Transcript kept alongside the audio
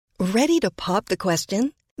Ready to pop the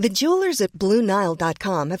question? The jewelers at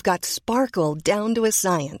BlueNile.com have got sparkle down to a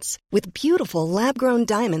science with beautiful lab-grown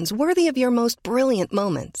diamonds worthy of your most brilliant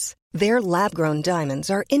moments. Their lab-grown diamonds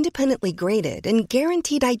are independently graded and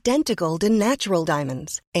guaranteed identical to natural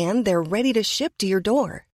diamonds, and they're ready to ship to your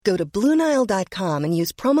door. Go to BlueNile.com and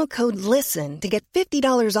use promo code LISTEN to get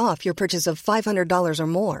 $50 off your purchase of $500 or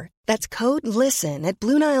more. That's code LISTEN at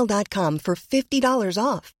BlueNile.com for $50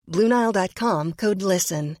 off. BlueNile.com, code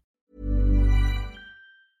LISTEN.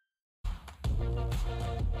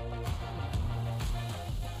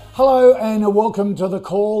 Hello and welcome to The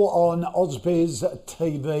Call on Ausbiz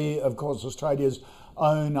TV, of course Australia's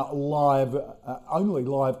own only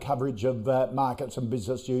live coverage of markets and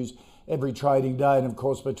business news every trading day, and of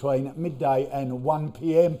course between midday and 1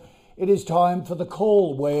 p.m. it is time for The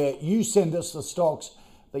Call, where you send us the stocks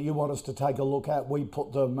that you want us to take a look at. We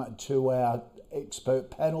put them to our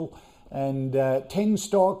expert panel, and 10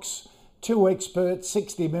 stocks, 2 experts,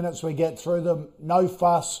 60 minutes we get through them, no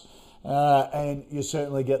fuss. And you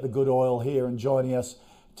certainly get the good oil here. And joining us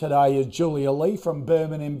today is Julia Lee from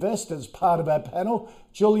Berman Invest as part of our panel.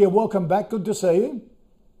 Julia, welcome back. Good to see you.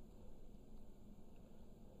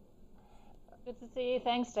 Good to see you.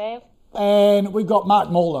 Thanks, Dave. And we've got Mark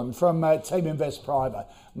Morland from Team Invest Private.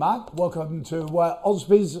 Mark, welcome to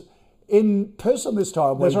Ausbiz in person this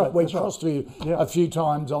time. We've crossed you a few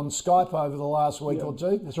times on Skype over the last week or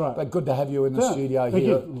two. That's right. But good to have you in the studio Thank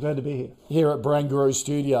here. you. I'm glad to be here. Here at Barangaroo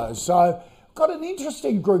Studios. So, got an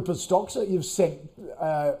interesting group of stocks that you've sent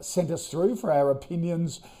us through for our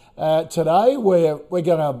opinions today. We're going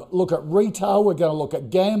to look at retail, we're going to look at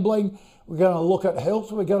gambling, we're going to look at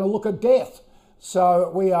health, we're going to look at death.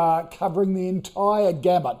 So we are covering the entire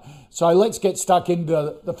gamut. So let's get stuck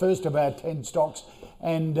into the first of our 10 stocks.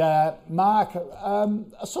 And Mark,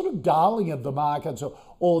 a sort of darling of the markets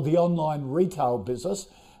or the online retail business,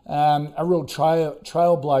 a real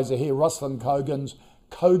trailblazer here, Ruslan Kogan's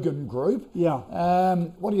Kogan Group. Yeah.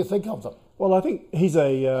 What do you think of them? Well, I think he's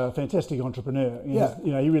a fantastic entrepreneur.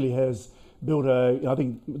 He really has built I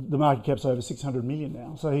think the market cap's over 600 million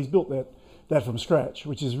now. So he's built that from scratch,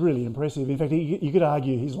 which is really impressive. In fact, you could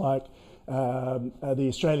argue he's like the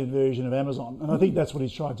Australian version of Amazon, and I think that's what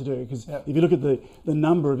he's tried to do, because if you look at the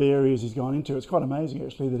number of areas he's gone into, it's quite amazing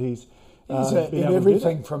actually that he's in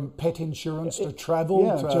everything from pet insurance to travel.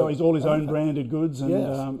 Yeah, so he's all his own branded goods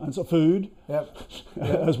and so food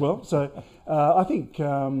as well. So I think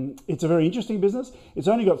it's a very interesting business. It's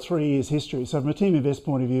only got 3 years history. So from a Team Invest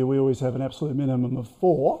point of view, we always have an absolute minimum of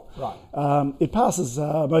 4. Right. It passes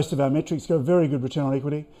most of our metrics, got a very good return on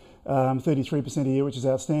equity, 33% a year, which is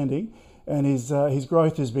outstanding. And his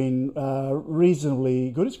growth has been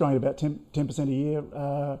reasonably good. It's growing at about 10% a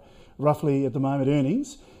year, roughly at the moment,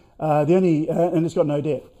 earnings. And it's got no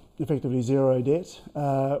debt, effectively zero debt,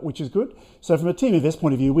 which is good. So from a Team Invest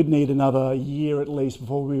point of view, we'd need another year at least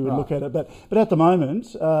before we would look at it. But at the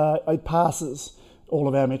moment, it passes all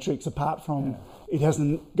of our metrics, apart from it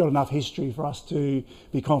hasn't got enough history for us to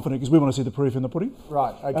be confident, because we want to see the proof in the pudding.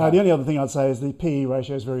 Right. Okay. The only other thing I'd say is the PE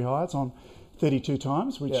ratio is very high. It's on 32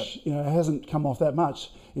 times, which hasn't come off that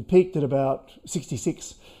much. It peaked at about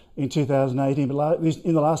 66 in 2018, but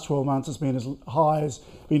in the last 12 months it's been as high as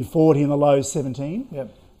been 40 in the low 17.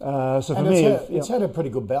 Yep. So for it's had a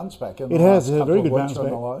pretty good bounce back. It has a very good bounce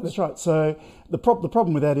back. That's right. So the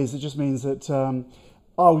problem with that is it just means that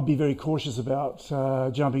I would be very cautious about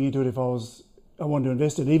jumping into it if I wanted to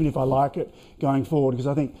invest in it, even if I like it going forward, because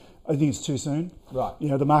I think it's too soon. Right.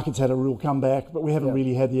 The market's had a real comeback, but we haven't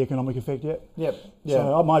really had the economic effect yet. Yep.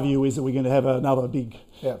 So my view is that we're going to have another big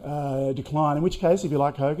decline. In which case, if you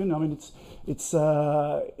like Kogan, I mean, it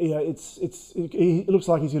looks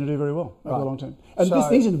like he's going to do very well over the long term. And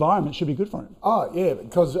these environments should be good for him. Oh yeah,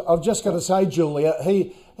 because I've just got to say, Julia,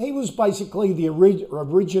 he was basically the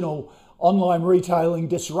original online retailing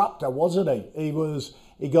disruptor, wasn't he?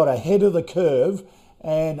 He got ahead of the curve.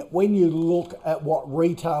 And when you look at what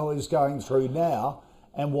retail is going through now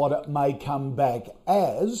and what it may come back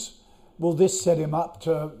as, will this set him up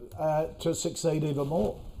to succeed even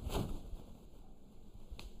more?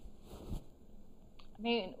 I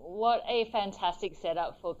mean, what a fantastic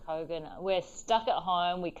setup for Kogan. We're stuck at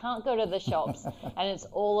home, we can't go to the shops, and it's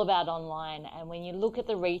all about online. And when you look at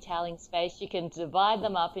the retailing space, you can divide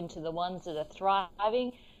them up into the ones that are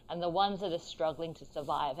thriving and the ones that are struggling to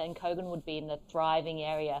survive. And Kogan would be in the thriving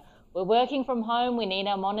area. We're working from home. We need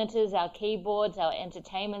our monitors, our keyboards, our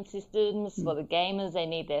entertainment systems. For the gamers, they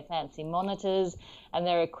need their fancy monitors and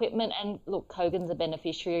their equipment. And look, Kogan's a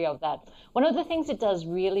beneficiary of that. One of the things it does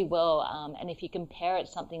really well, and if you compare it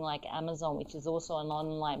to something like Amazon, which is also an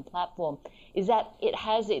online platform, is that it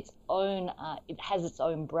has its own, it has its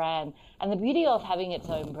own brand. And the beauty of having its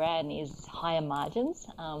own brand is higher margins,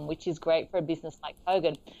 which is great for a business like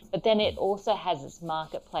Kogan. But then it also has its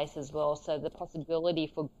marketplace as well. So the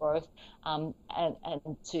possibility for growth and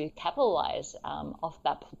to capitalize off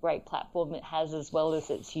that great platform it has, as well as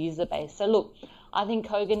its user base. So look, I think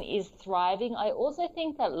Kogan is thriving. I also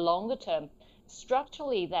think that longer term,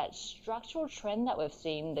 structurally, that structural trend that we've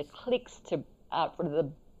seen, the clicks to for the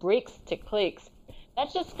bricks to clicks,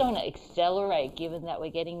 that's just going to accelerate, given that we're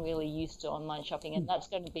getting really used to online shopping, and that's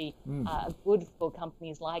going to be good for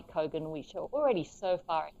companies like Kogan, which are already so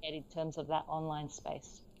far ahead in terms of that online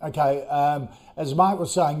space. Okay, as Mark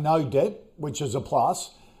was saying, no debt, which is a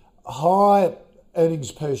plus. High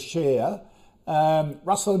earnings per share.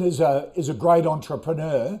 Ruslan is a great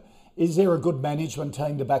entrepreneur. Is there a good management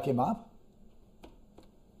team to back him up?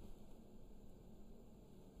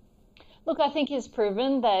 Look, I think he's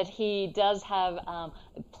proven that he does have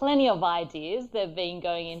plenty of ideas. They've been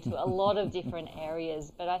going into a lot of different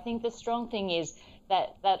areas, but I think the strong thing is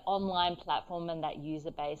that online platform and that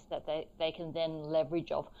user base that they can then leverage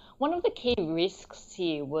off. One of the key risks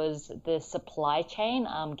here was the supply chain,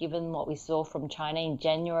 given what we saw from China in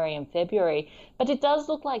January and February. But it does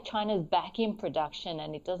look like China's back in production,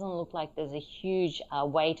 and it doesn't look like there's a huge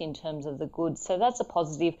weight in terms of the goods. So that's a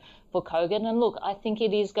positive for Kogan. And look, I think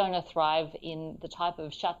it is going to thrive in the type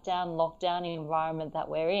of shutdown, lockdown environment that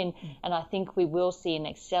we're in. And I think we will see an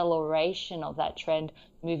acceleration of that trend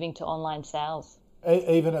moving to online sales.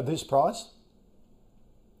 Even at this price?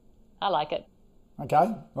 I like it.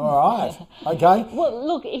 Okay, all right. Okay. Well,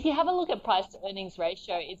 look, if you have a look at price to earnings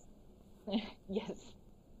ratio, it's yes.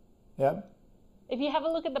 Yeah. If you have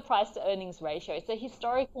a look at the price to earnings ratio, it's a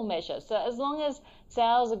historical measure. So as long as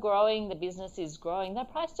sales are growing, the business is growing,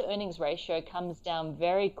 that price to earnings ratio comes down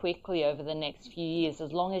very quickly over the next few years,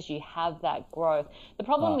 as long as you have that growth. The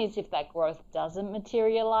problem is if that growth doesn't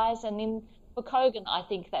materialize, and for Kogan, I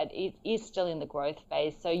think that it is still in the growth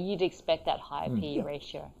phase, so you'd expect that higher PE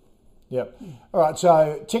ratio. Yep. All right,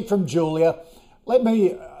 so tick from Julia. Let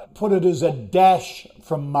me put it as a dash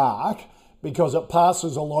from Mark, because it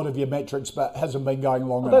passes a lot of your metrics but hasn't been going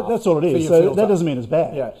long enough. That's all it is. So that doesn't mean it's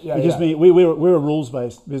bad. It just means we're a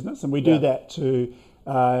rules-based business, and we do that to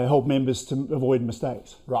help members to avoid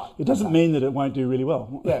mistakes. Right. It doesn't mean that it won't do really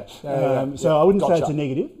well. So I wouldn't say it's a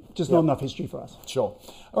negative. Just not enough history for us. Sure.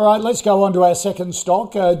 All right, let's go on to our second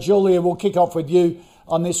stock. Julia, we'll kick off with you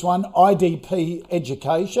on this one. IDP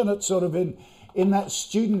Education. It's sort of in that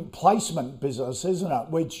student placement business, isn't it?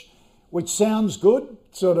 Which sounds good.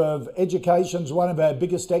 Sort of education's one of our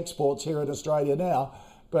biggest exports here in Australia now,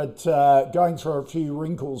 but going through a few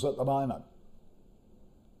wrinkles at the moment.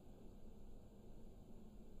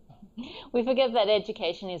 We forget that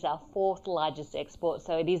education is our fourth largest export,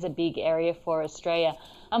 so it is a big area for Australia.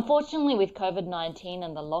 Unfortunately, with COVID-19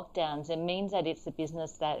 and the lockdowns, it means that it's a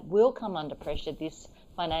business that will come under pressure this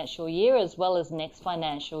financial year as well as next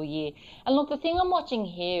financial year. And look, the thing I'm watching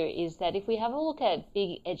here is that if we have a look at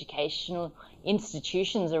big educational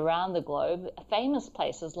institutions around the globe, famous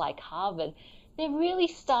places like Harvard, they're really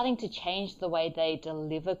starting to change the way they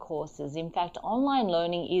deliver courses. In fact, online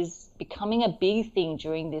learning is becoming a big thing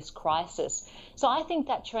during this crisis. So I think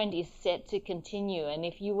that trend is set to continue. And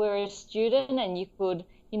if you were a student and you could,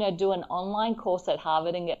 do an online course at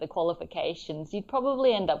Harvard and get the qualifications, you'd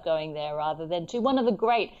probably end up going there rather than to one of the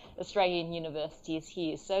great Australian universities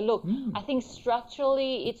here. So look, I think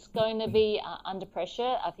structurally it's going to be under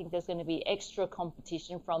pressure. I think there's going to be extra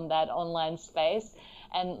competition from that online space.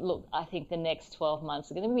 And look, I think the next 12 months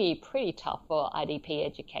are going to be pretty tough for IDP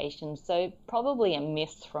Education. So probably a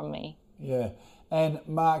miss from me. Yeah. And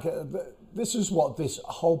Mark, this is what this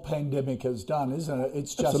whole pandemic has done, isn't it?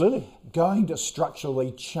 It's just going to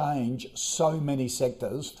structurally change so many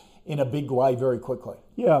sectors in a big way very quickly.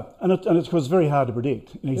 Yeah, and it was very hard to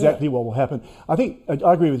predict exactly what will happen. I think,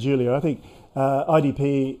 I agree with Julia, I think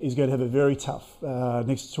IDP is going to have a very tough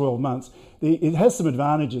next 12 months. It has some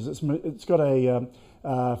advantages. It's got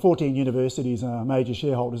 14 universities are major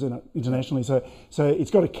shareholders in it internationally, so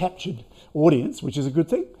it's got a captured audience, which is a good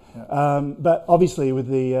thing. But obviously with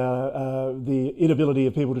the inability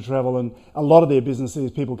of people to travel, and a lot of their business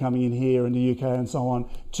is people coming in here in the UK and so on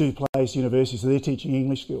to place universities, so they're teaching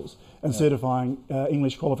English skills and certifying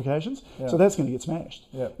English qualifications. So that's going to get smashed.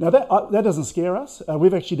 Now that doesn't scare us.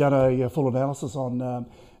 We've actually done a full analysis on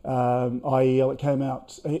IEL. It came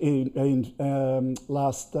out in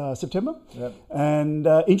last September, and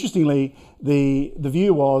interestingly, the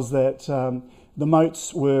view was that the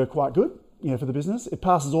moats were quite good. For the business. It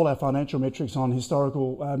passes all our financial metrics on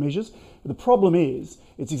historical measures. But the problem is,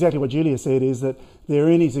 it's exactly what Julia said, is that their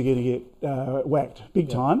earnings are going to get whacked big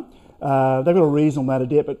time. They've got a reasonable amount of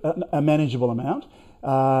debt, but a manageable amount.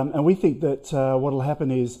 And we think that what will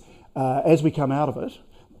happen is, as we come out of it,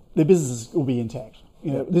 their businesses will be intact.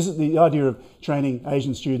 This is the idea of training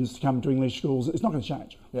Asian students to come to English schools. It's not going to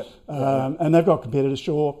change. And they've got competitors,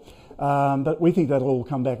 sure, but we think that'll all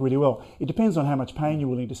come back really well. It depends on how much pain you're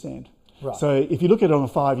willing to stand. Right. So if you look at it on a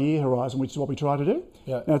 5-year horizon, which is what we try to do,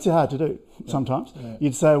 now it's hard to do sometimes,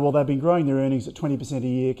 you'd say, well, they've been growing their earnings at 20% a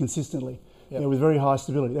year consistently, with very high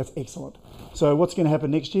stability. That's excellent. So what's going to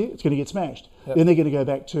happen next year? It's going to get smashed. Then they're going to go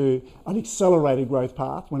back to an accelerated growth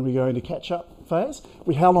path when we go into catch-up phase.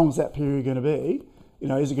 How long is that period going to be?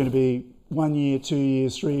 Is it going to be 1 year, 2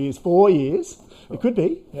 years, 3 years, 4 years? It could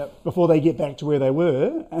be before they get back to where they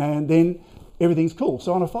were, and then everything's cool.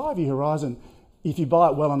 So on a 5-year horizon, if you buy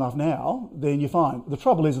it well enough now, then you're fine. The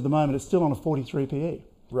trouble is at the moment it's still on a 43 PE.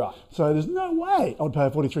 Right. So there's no way I'd pay a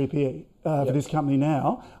 43 PE for this company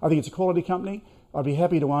now. I think it's a quality company. I'd be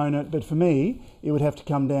happy to own it, but for me, it would have to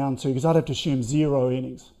come down to, because I'd have to assume zero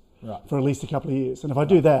earnings for at least a couple of years. And if I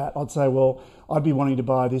do that, I'd say, well, I'd be wanting to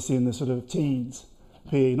buy this in the sort of teens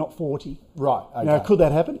PE, not 40. Right. Okay. Now, could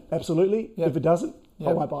that happen? Absolutely. If it doesn't,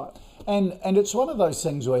 I won't buy it. And it's one of those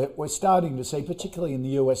things where we're starting to see, particularly in the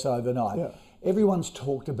US overnight, everyone's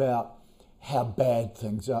talked about how bad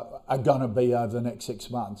things are going to be over the next 6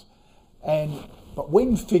 months. But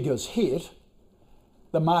when figures hit,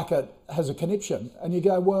 the market has a conniption. And you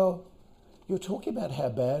go, well, you're talking about how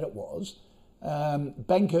bad it was.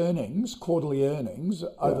 Bank earnings, quarterly earnings,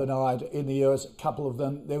 overnight in the US, a couple of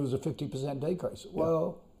them, there was a 50% decrease.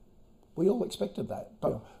 Well, we all expected that.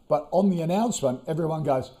 But on the announcement, everyone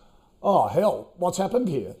goes, oh, hell, what's happened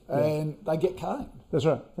here? And they get caned. That's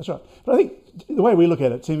right. But I think the way we look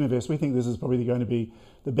at it, Team Invest, we think this is probably going to be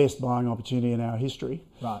the best buying opportunity in our history.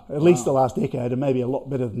 Right. At least the last decade, and maybe a lot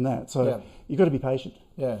better than that. So you've got to be patient.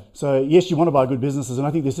 Yeah. So yes, you want to buy good businesses, and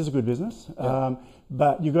I think this is a good business.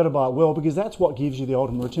 But you've got to buy it well, because that's what gives you the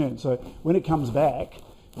ultimate return. So when it comes back,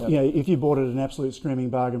 if you bought it at an absolute screaming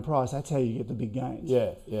bargain price, that's how you get the big gains.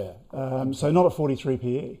 So not at 43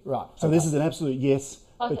 PE. Right. So this is an absolute yes,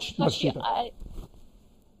 but much cheaper.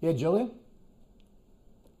 Julian?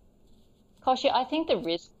 Koshi, I think the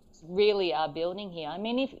risks really are building here. I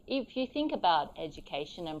mean, if you think about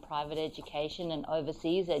education and private education and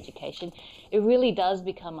overseas education, it really does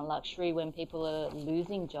become a luxury when people are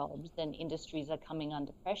losing jobs and industries are coming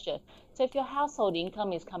under pressure. So if your household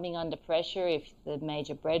income is coming under pressure, if the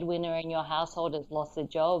major breadwinner in your household has lost a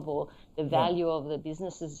job, or the value of the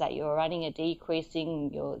businesses that you're running are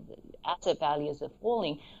decreasing, your asset values are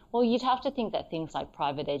falling, well, you'd have to think that things like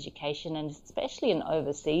private education, and especially in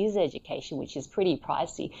overseas education, which is pretty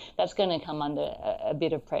pricey, that's going to come under a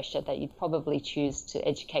bit of pressure that you'd probably choose to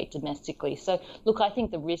educate domestically. So, look, I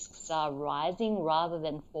think the risks are rising rather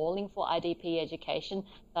than falling for IDP education.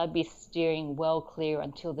 So I'd be steering well clear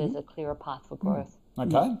until there's a clearer path for growth.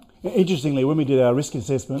 Okay. Interestingly, when we did our risk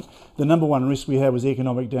assessment, the number one risk we had was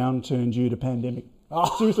economic downturn due to pandemic.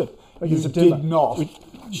 Seriously. You in September. did not.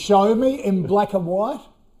 Show me in black and white.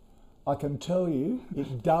 I can tell you,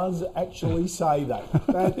 it does actually say that.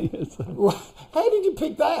 How did you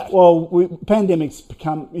pick that? Well, pandemics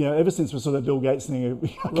become, ever since we saw the Bill Gates thing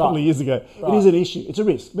a couple of years ago, it is an issue. It's a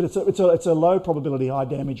risk, but it's a low probability, high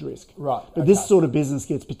damage risk. Right. But this sort of business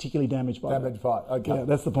gets particularly damaged by it. Okay. Yeah,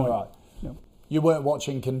 that's the point. Right. Yeah. You weren't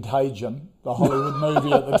watching Contagion, the Hollywood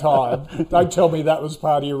movie at the time. Don't tell me that was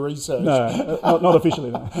part of your research. No, not officially,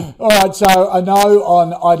 no. All right, so I know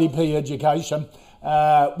on IDP Education,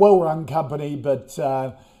 well-run company, but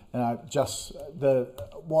just the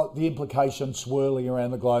implications swirling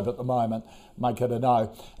around the globe at the moment make it a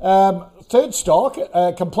no. Third stock,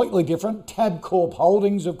 completely different. Tabcorp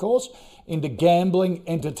Holdings, of course, into gambling,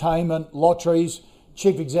 entertainment, lotteries.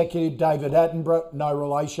 Chief Executive David Attenborough, no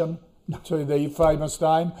relation to the famous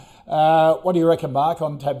name. What do you reckon, Mark,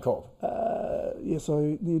 on Tabcorp?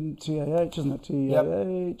 So the TAH, isn't it?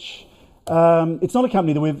 TAH. It's not a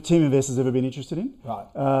company that Team Investors ever been interested in. Right.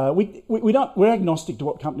 We're agnostic to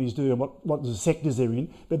what companies do and what the sectors they're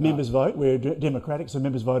in, but members vote. We're democratic, so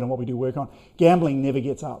members vote on what we do work on. Gambling never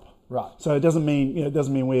gets up. Right. So it doesn't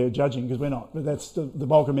mean we're judging, because we're not. But that's the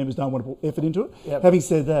bulk of members don't want to put effort into it. Yep. Having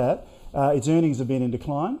said that, its earnings have been in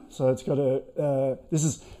decline. So it's got this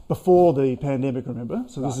is before the pandemic, remember?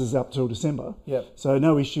 So this is up till December. Yep. So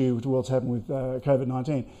no issue with what's happened with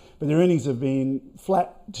COVID-19. But their earnings have been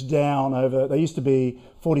flat to down over. They used to be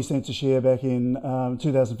 40 cents a share back in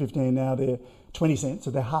 2015. Now they're 20 cents,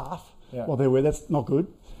 so they're half what they were. That's not good.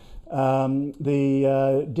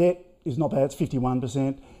 The debt is not bad. It's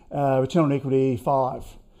 51%. Return on equity, 5%.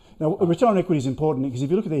 Now, return on equity is important because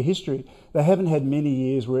if you look at their history, they haven't had many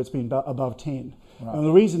years where it's been above 10. Right. And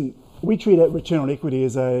the reason We treat our return on equity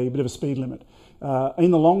as a bit of a speed limit.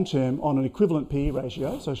 In the long term, on an equivalent PE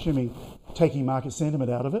ratio, so assuming taking market sentiment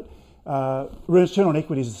out of it, return on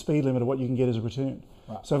equity is the speed limit of what you can get as a return.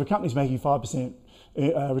 Right. So if a company's making 5%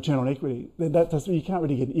 return on equity, then you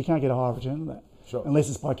can't get a higher return than that, sure, unless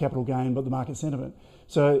it's by capital gain, but the market sentiment.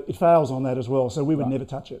 So it fails on that as well. So we would never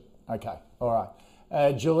touch it. Okay, all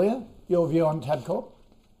right. Julia, your view on Tabcorp?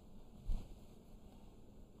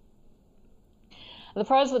 The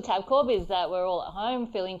pros with Tabcorp is that we're all at home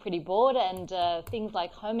feeling pretty bored, and things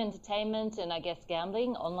like home entertainment and I guess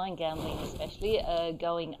gambling, online gambling especially, are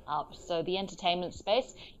going up. So the entertainment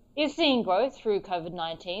space is seeing growth through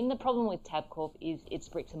COVID-19. The problem with Tabcorp is its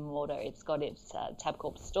bricks and mortar. It's got its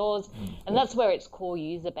Tabcorp stores, and that's where its core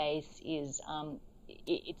user base is.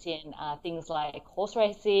 It's in things like horse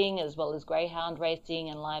racing as well as greyhound racing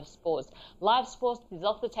and live sports. Live sports is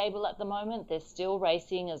off the table at the moment. There's still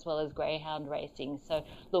racing as well as greyhound racing. So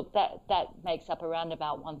look, that makes up around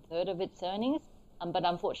about 1/3 of its earnings. But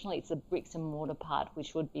unfortunately, it's the bricks and mortar part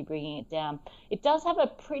which would be bringing it down. It does have a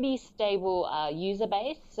pretty stable user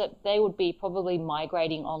base, so they would be probably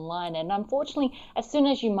migrating online. And unfortunately, as soon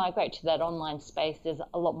as you migrate to that online space, there's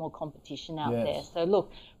a lot more competition out there. So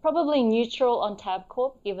look, probably neutral on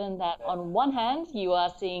Tabcorp, given that on one hand, you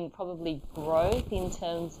are seeing probably growth in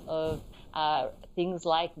terms of things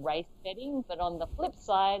like race betting, but on the flip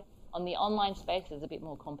side, on the online space, there's a bit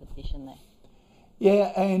more competition there.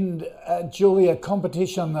 Yeah, and Julia,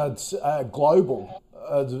 competition that's global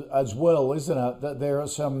as well, isn't it? That there are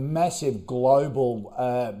some massive global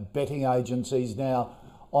betting agencies now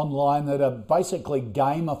online that are basically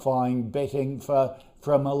gamifying betting for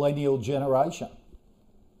a millennial generation.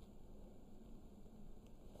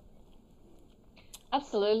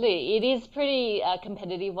 Absolutely. It is pretty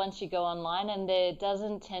competitive once you go online, and there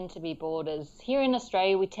doesn't tend to be borders. Here in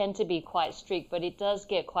Australia, we tend to be quite strict, but it does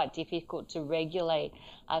get quite difficult to regulate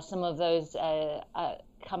some of those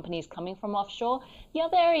companies coming from offshore. The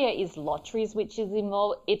other area is lotteries, which is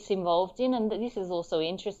involved in, and this is also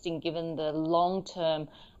interesting given the long-term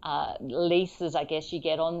leases, I guess, you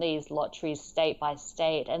get on these lotteries state by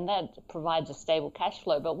state, and that provides a stable cash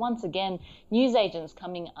flow. But once again, news agents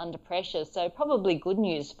coming under pressure. So probably good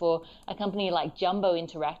news for a company like Jumbo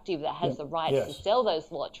Interactive that has the rights to sell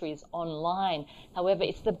those lotteries online. However,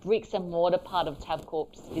 it's the bricks and mortar part of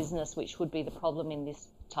Tabcorp's business which would be the problem in this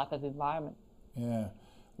type of environment. Yeah.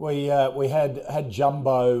 We had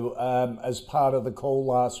Jumbo as part of the call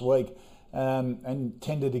last week. And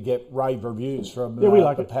tended to get rave reviews from we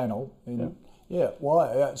like the it. panel. Yeah,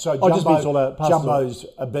 why? So Jumbo's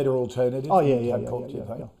a better alternative. Oh yeah.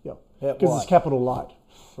 Because it's capital light.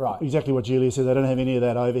 Right. Exactly what Julia said. They don't have any of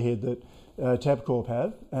that overhead that Tabcorp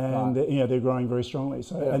have, and they're growing very strongly.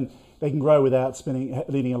 So and they can grow without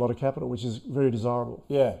needing a lot of capital, which is very desirable.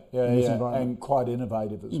 Yeah, and quite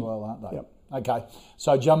innovative as well, aren't they? Yep. Okay,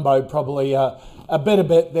 so Jumbo probably a better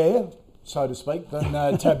bet there, so to speak, than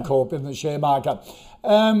Tabcorp in the share market.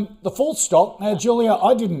 The fourth stock, now Julia,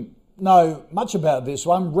 I didn't know much about this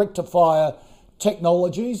one, Rectifier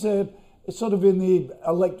Technologies. It's sort of in the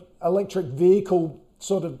electric vehicle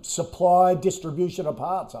sort of supply, distribution of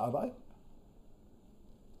parts, are they?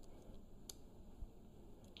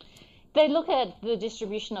 They look at the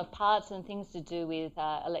distribution of parts and things to do with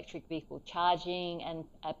electric vehicle charging and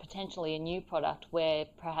potentially a new product where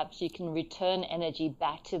perhaps you can return energy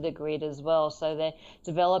back to the grid as well. So they're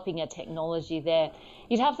developing a technology there.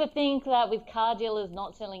 You'd have to think that with car dealers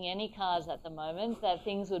not selling any cars at the moment, that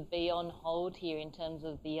things would be on hold here in terms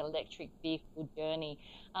of the electric vehicle journey.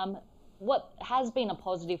 What has been a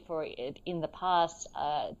positive for it in the past,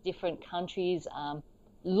 different countries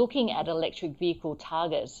looking at electric vehicle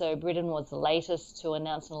targets. So Britain was the latest to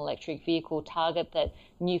announce an electric vehicle target that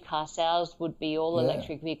new car sales would be all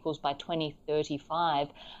electric vehicles by 2035.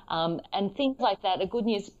 And things like that are good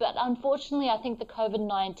news. But unfortunately, I think the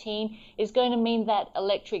COVID-19 is going to mean that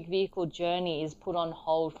electric vehicle journey is put on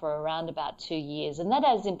hold for around about 2 years. And that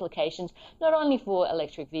has implications not only for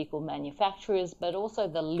electric vehicle manufacturers, but also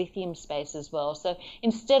the lithium space as well. So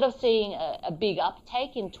instead of seeing a big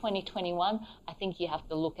uptake in 2021, I think you have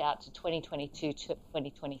to look out to 2022 to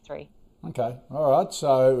 2023. Okay, all right.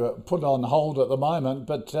 So put on hold at the moment,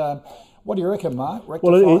 but what do you reckon, Mark?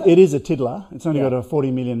 Rectifier? Well, it is a tiddler. It's only got a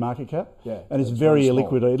 40 million market cap, and it's very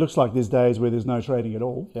illiquid. It looks like there's days where there's no trading at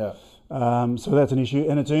all. Yeah. So that's an issue,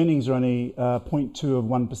 and its earnings are only 0.2 of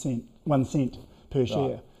 1%, 1 cent per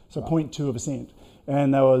share. So 0.2 of a cent.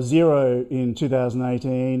 and they were 0 in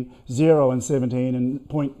 2018, 0 in 17, and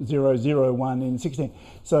 0.001 in 16.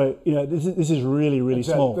 So this is really, really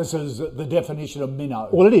small. This is the definition of minnow.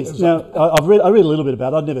 Well, it is. Now, I read a little bit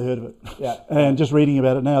about it. I'd never heard of it. Yeah. And just reading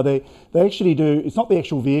about it now, they actually do. It's not the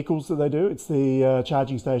actual vehicles that they do. It's the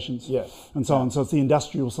charging stations. Yeah. And so on. So it's the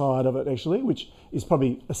industrial side of it actually, which is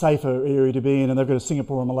probably a safer area to be in. And they've got a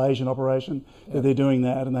Singapore and Malaysian operation that they're doing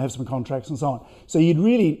that, and they have some contracts and so on. So you'd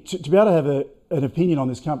really, to be able to have an opinion on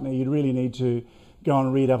this company, you'd really need to go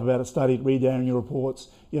and read up about it, study it, read down your reports,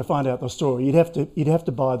 find out the story. You'd have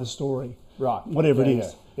to buy the story, right? Whatever it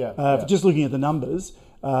is. Just looking at the numbers,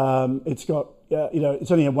 it's got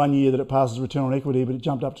it's only 1 year that it passes return on equity, but it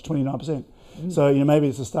jumped up to 29%. So maybe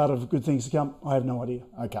it's the start of good things to come. I have no idea.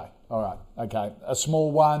 Okay, all right, okay, a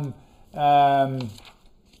small one.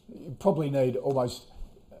 You probably need almost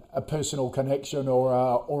a personal connection or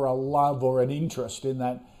a love or an interest in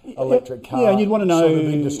that electric car. Yeah, and you'd want to know sort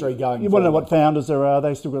of industry going. You want to know what founders there are.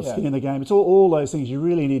 They still got skin in the game. It's all those things. You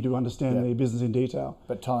really need to understand the business in detail.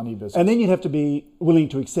 But tiny business. And then you'd have to be willing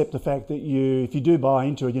to accept the fact that if you do buy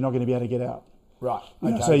into it, you're not going to be able to get out. Right.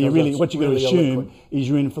 Okay, so what you've got to assume is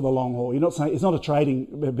you're in for the long haul. You're not saying it's not a trading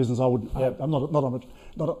business. I'm not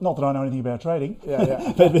that I know anything about trading.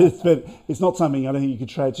 but it's not something I don't think you could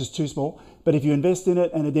trade. It's just too small. But if you invest in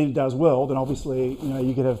it and then it does well, then obviously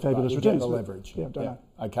you could have fabulous returns. Get the leverage. Don't know.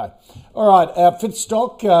 Okay. All right. Our fifth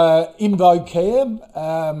stock, InvoCare.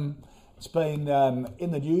 It's been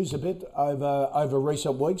in the news a bit over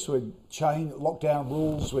recent weeks with lockdown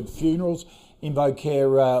rules with funerals.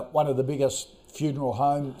 InvoCare, one of the biggest funeral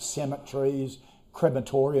home, cemeteries,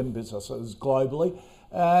 crematorium businesses globally.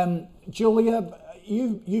 Julia,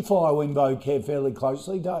 you follow InvoCare fairly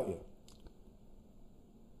closely, don't you?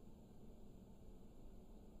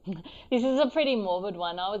 This is a pretty morbid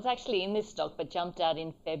one. I was actually in this stock but jumped out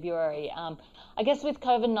in February. I guess with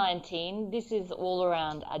COVID-19, this is all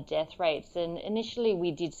around our death rates. And initially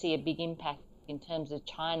we did see a big impact in terms of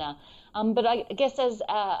China. But I guess as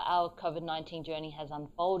our COVID-19 journey has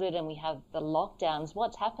unfolded and we have the lockdowns,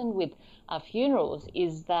 what's happened with our funerals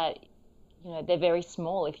is that they're very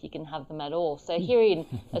small if you can have them at all. So here in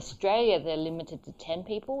Australia, they're limited to 10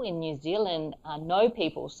 people. In New Zealand, no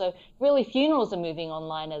people. So really funerals are moving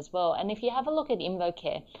online as well. And if you have a look at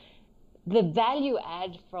InvoCare, the value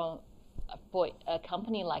add for a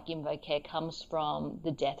company like InvoCare comes from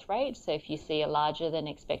the death rate. So if you see a larger than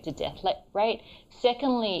expected death rate.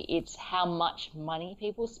 Secondly, it's how much money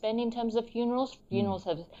people spend in terms of funerals. Funerals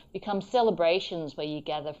have become celebrations where you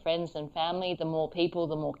gather friends and family. The more people,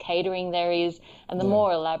 the more catering there is, and the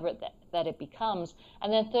more elaborate that it becomes.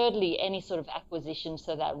 And then thirdly, any sort of acquisition,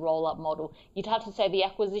 so that roll-up model. You'd have to say the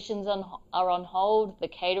acquisitions are on hold, the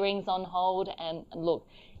catering's on hold, and look,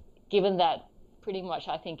 given that pretty much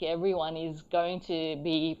I think everyone is going to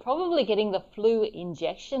be probably getting the flu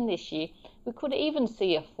injection this year, we could even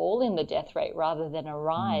see a fall in the death rate rather than a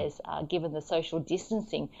rise, given the social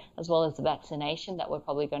distancing as well as the vaccination that we're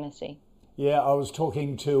probably going to see. Yeah, I was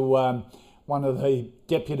talking to one of the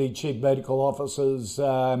Deputy Chief Medical Officers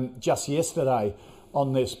just yesterday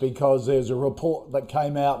on this, because there's a report that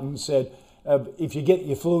came out and said if you get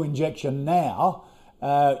your flu injection now,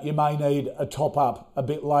 you may need a top-up a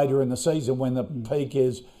bit later in the season when the peak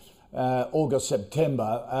is August,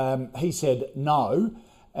 September. He said no,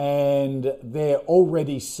 and they're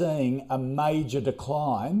already seeing a major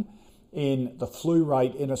decline in the flu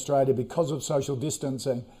rate in Australia because of social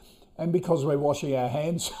distancing and because we're washing our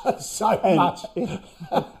hands so much.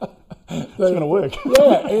 It's going to work.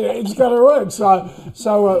 Yeah, it's going to work.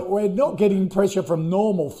 So we're not getting pressure from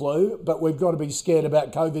normal flu, but we've got to be scared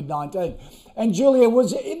about COVID-19. And Julia,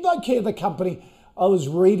 was InvoCare the company I was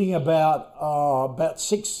reading about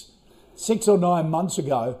 6 or 9 months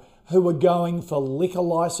ago, who were going for liquor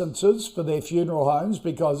licenses for their funeral homes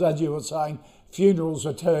because, as you were saying, funerals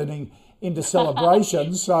are turning into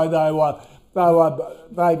celebrations. So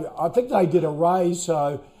I think they did a raise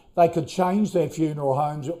so they could change their funeral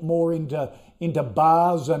homes more into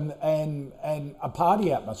bars and a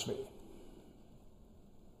party atmosphere.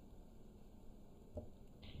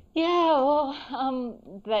 Yeah, well,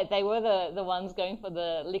 they were the ones going for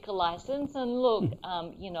the liquor license. And look,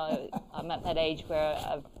 I'm at that age where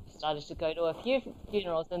I've started to go to a few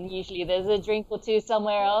funerals, and usually there's a drink or two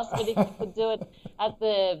somewhere else. But if you could do it at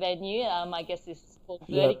the venue, I guess this is called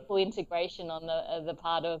vertical integration on the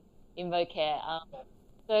part of InvoCare.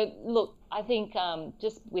 So look, I think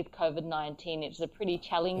just with COVID-19, it's a pretty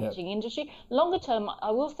challenging industry. Longer term,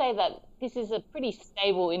 I will say that this is a pretty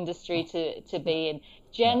stable industry to be in.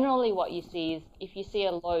 Generally, what you see is if you see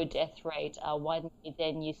a low death rate,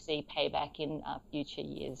 then you see payback in future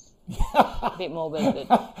years. A bit more,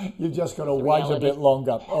 but you've just got to wait reality. a bit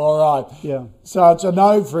longer. All right. Yeah. So it's a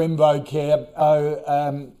no for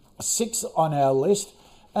InvoCare. 6 on our list.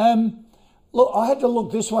 Look, I had to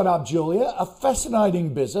look this one up, Julia. A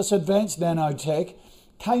fascinating business, Advanced Nanotech,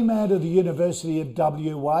 came out of the University of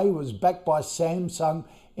WA, was backed by Samsung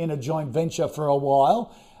in a joint venture for a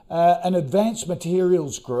while. An Advanced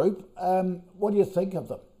Materials Group. What do you think of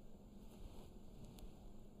them?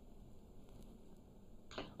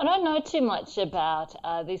 I don't know too much about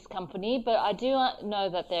this company, but I do know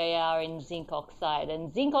that they are in zinc oxide.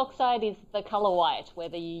 And zinc oxide is the color white,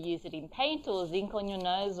 whether you use it in paint or zinc on your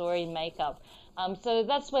nose or in makeup. So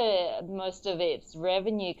that's where most of its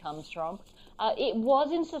revenue comes from. It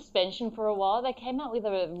was in suspension for a while. They came out with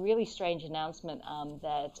a really strange announcement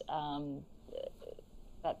that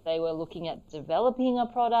they were looking at developing a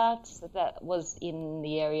product that was in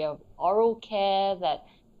the area of oral care that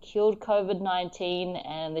killed COVID-19,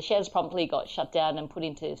 and the shares promptly got shut down and put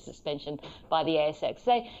into suspension by the ASX.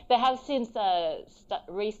 They have since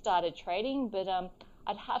restarted trading, but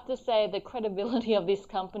I'd have to say the credibility of this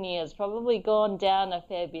company has probably gone down a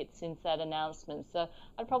fair bit since that announcement. So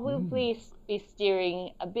I'd probably be steering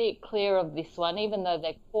a bit clear of this one, even though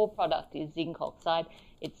their core product is zinc oxide.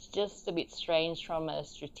 It's just a bit strange from a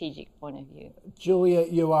strategic point of view. Julia,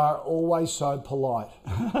 you are always so polite.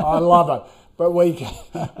 I love it. But we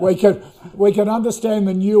can understand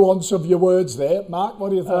the nuance of your words there. Mark, what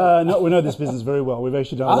do you think? No, we know this business very well. We've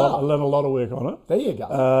actually done a lot of work on it. There you go.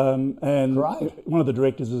 And Great. one of the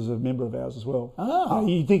directors is a member of ours as well. Oh.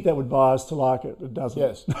 You'd think that would buy us to like it. It doesn't.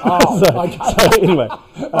 Yes. Oh, okay. So anyway.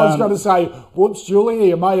 I was going to say, whoops, Julia,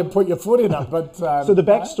 you may have put your foot in it. But so the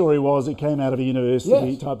backstory was it came out of a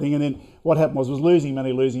university type thing, and then what happened was losing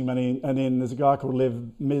money, and then there's a guy called Lev,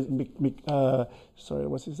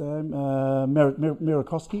 what's his name?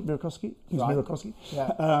 Mirakowski. Mirakowski.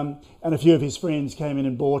 Yeah. And a few of his friends came in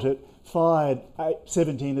and bought it, fired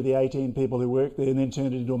 17 of the 18 people who worked there, and then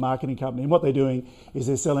turned it into a marketing company. And what they're doing is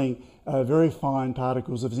they're selling very fine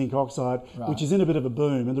particles of zinc oxide, which is in a bit of a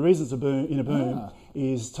boom. And the reason it's a boom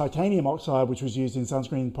is titanium oxide, which was used in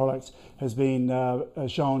sunscreen products, has been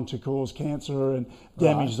shown to cause cancer and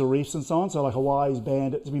damage the reefs and so on. So like Hawaii's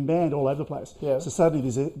banned it. It's been banned all over the place. Yeah. So suddenly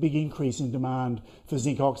there's a big increase in demand for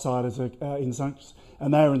zinc oxide in sunscreens.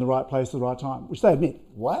 And they were in the right place at the right time, which they admit.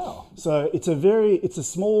 Wow. So it's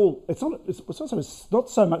not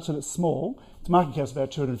so much that it's small. Its market cap's about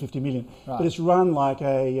 250 million, but it's run like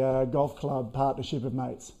a golf club partnership of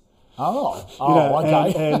mates.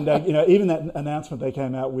 Okay. And even that announcement they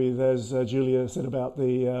came out with, as Julia said about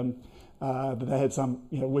that they had some,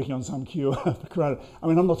 working on some cure for corona. I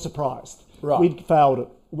mean, I'm not surprised. Right. We'd failed it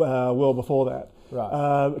well before that.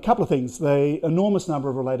 Right. A couple of things. Enormous number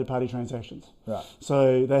of related party transactions. Right.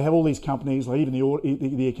 So they have all these companies, like even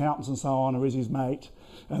the accountants and so on, are his mate,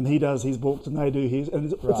 and he does his books and they do his,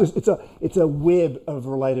 and it's a web of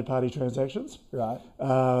related party transactions. Right.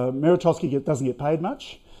 Mirakowski doesn't get paid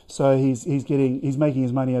much, so he's making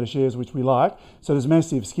his money out of shares, which we like. So there's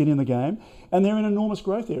massive skin in the game, and they're in an enormous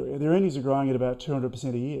growth area. Their earnings are growing at about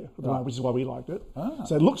 200% a year, which is why we liked it.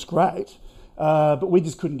 So it looks great. But we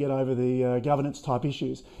just couldn't get over the governance type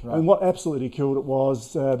issues. Right. And what absolutely killed it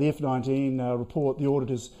was the F19 report. The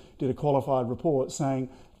auditors did a qualified report saying,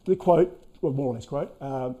 the quote, well, more or less quote,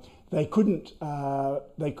 they couldn't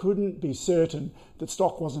be certain that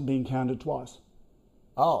stock wasn't being counted twice.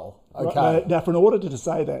 Oh, okay. Right. Now, for an auditor to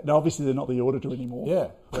say that, now obviously they're not the auditor anymore. Yeah.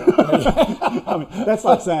 I mean, that's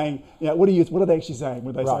like saying, what are they actually saying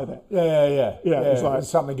when they say that? Yeah. It's like there's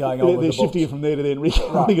something going on. They're shifting it from there to there and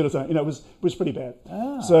re-calling it. It was pretty bad.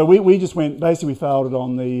 So we just went, basically we failed it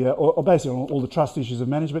on basically on all the trust issues of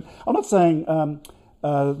management. I'm not saying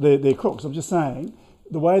they're crooks. I'm just saying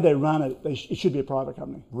the way they run it, it should be a private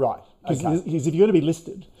company. Right. Because if you're going to be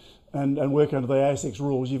listed and work under the ASX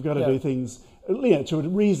rules, you've got to do things to a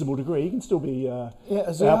reasonable degree. You can still be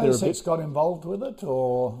has the ASX got involved with it,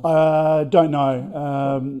 or? Don't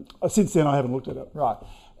know. Since then, I haven't looked at it. Right.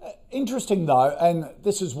 Interesting though, and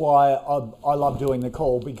this is why I love doing the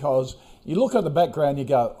call, because you look at the background, you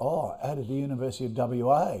go, out of the University of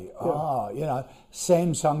WA,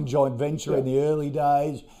 Samsung joint venture in the early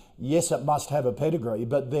days. Yes, it must have a pedigree,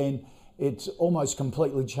 but then it's almost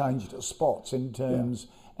completely changed its spots in terms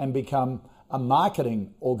and become a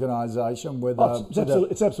marketing organisation with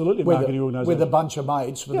it's absolutely a marketing organisation with a bunch of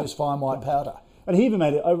mates with this fine white powder. And he even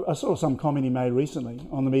made it. I saw some comment he made recently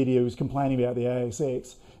on the media. He was complaining about the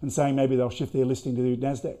ASX and saying maybe they'll shift their listing to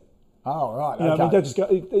NASDAQ. Oh, right. You know, okay. I mean, don't just go,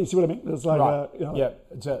 you see what I mean? It's like, Right. you know, Yeah.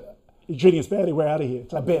 It's you're treating us badly, we're out of here.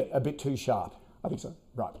 a bit too sharp. I think so.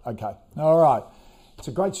 Right. Okay. All right. It's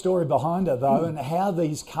a great story behind it, though, and how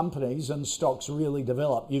these companies and stocks really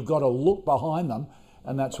develop. You've got to look behind them,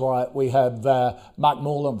 and that's why we have Mark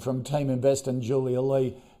Morland from Team Invest and Julia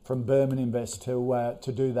Lee from Berman Invest to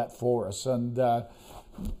do that for us and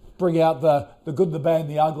bring out the good, the bad, and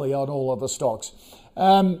the ugly on all of the stocks.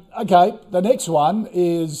 Okay, the next one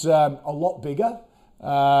is a lot bigger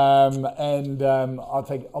and I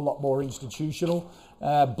think a lot more institutional.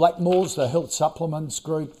 Blackmores, the health supplements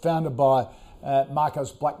group, founded by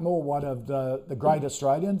Marcus Blackmore, one of the great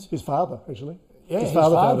Australians. His father, actually. Yeah, his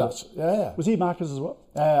father. founded it. Yeah. Was he Marcus as well?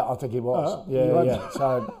 I think he was. Yeah.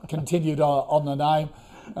 So continued on the name.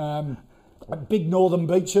 Big Northern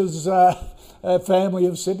Beaches family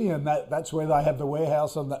of Sydney, and that's where they have the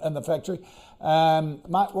warehouse and the factory.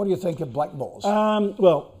 Mark, what do you think of Blackmores?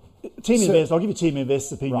 Well, Team Invest, I'll give you Team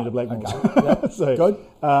Invest's opinion of Blackmores. Okay. Yep. So, good.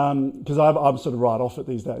 Because I'm sort of right off it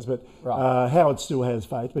these days, but Howard still has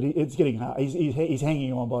faith, but it's getting hard. He's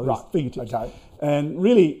hanging on by his fingertips. Okay. And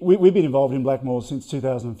really, we've been involved in Blackmores since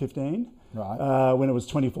 2015, when it was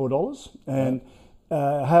 $24. And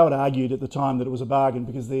Howard argued at the time that it was a bargain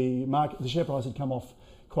because the share price had come off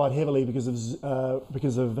quite heavily because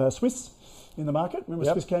of Swiss in the market.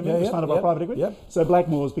 Remember Swiss came in, it was funded by private equity. Yep. So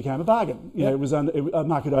Blackmores became a bargain. You know, it was a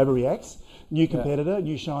market overreacts, new competitor,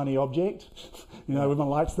 new shiny object. You know, everyone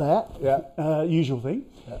likes that. Usual thing.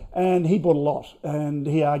 Yeah. And he bought a lot, and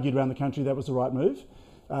he argued around the country that was the right move.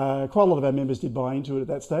 Quite a lot of our members did buy into it at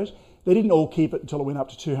that stage. They didn't all keep it until it went up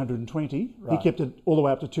to 220. He kept it all the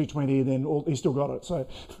way up to 220, and then he still got it. So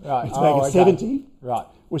it's back at 70. Right.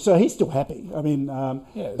 So he's still happy. I mean, but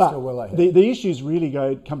still well ahead. The issues really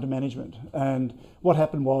come to management. And what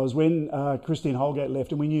happened was when Christine Holgate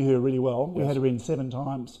left, and we knew her really well, we had her in 7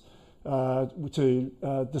 times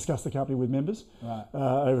to discuss the company with members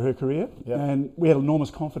over her career. Yep. And we had enormous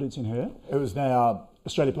confidence in her. It was now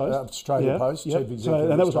Australia Post. Post, Chief Executive. So,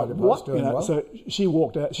 and that was like, what? Well. So she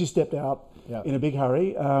walked out, she stepped out in a big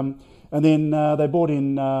hurry. And then they brought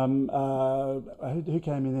in, who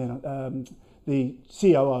came in then? The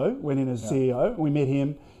COO went in as CEO. We met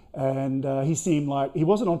him, and he seemed like he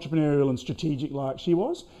wasn't entrepreneurial and strategic like she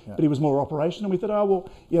was, but he was more operational. And we thought,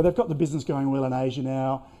 they've got the business going well in Asia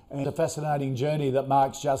now. And the fascinating journey that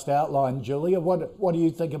Mark's just outlined, Julia. What do you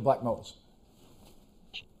think of Blackmores?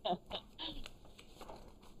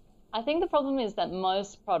 I think the problem is that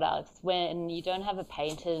most products, when you don't have a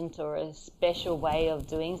patent or a special way of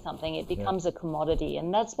doing something, it becomes a commodity.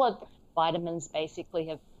 And that's what vitamins basically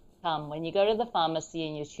have become. When you go to the pharmacy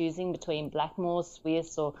and you're choosing between Blackmores,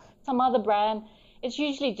 Swiss, or some other brand, it's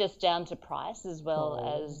usually just down to price as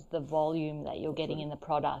well as the volume that you're getting in the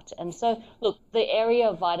product. And so, look, the area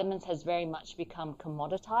of vitamins has very much become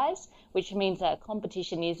commoditized, which means that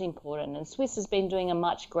competition is important. And Swiss has been doing a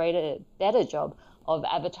much better job of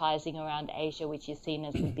advertising around Asia, which is seen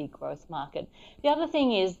as the big growth market. The other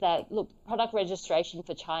thing is that, look, product registration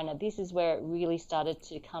for China, this is where it really started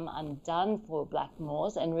to come undone for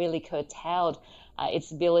Blackmores and really curtailed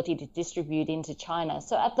its ability to distribute into China.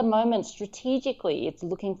 So at the moment, strategically, it's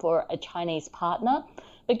looking for a Chinese partner.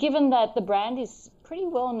 But given that the brand is pretty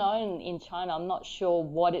well known in China, I'm not sure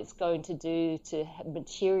what it's going to do to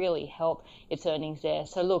materially help its earnings there.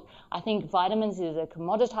 So look, I think vitamins is a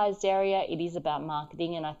commoditized area. It is about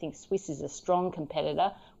marketing, and I think Swiss is a strong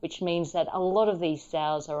competitor, which means that a lot of these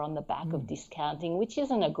sales are on the back of discounting, which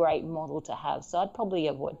isn't a great model to have. So I'd probably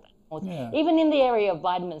avoid that. Even in the area of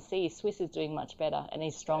vitamin C, Swiss is doing much better and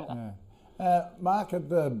is stronger. Mark,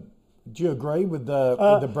 do you agree with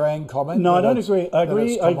the brand comment? No, I don't agree. I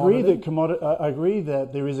agree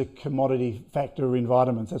that there is a commodity factor in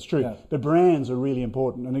vitamins. That's true. Yeah. But brands are really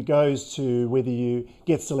important, and it goes to whether you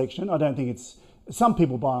get selection. I don't think it's. Some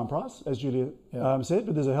people buy on price, as Julia said,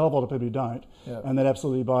 but there's a hell of a lot of people who don't, and that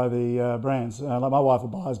absolutely buy the brands. Like my wife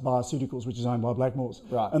buys Bioceuticals, which is owned by Blackmores,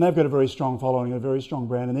 and they've got a very strong following, a very strong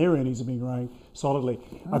brand, and their earnings have been growing solidly.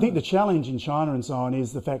 I think the challenge in China and so on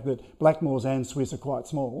is the fact that Blackmores and Swiss are quite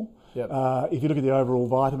small. If you look at the overall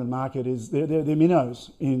vitamin market, they're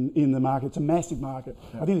minnows in the market. It's a massive market.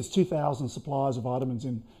 I think there's 2,000 suppliers of vitamins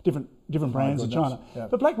in different brands in China.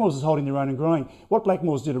 But Blackmores is holding their own and growing. What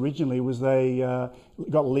Blackmores did originally was they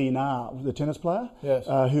got Li Na, the tennis player,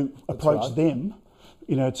 who approached them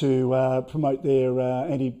to promote their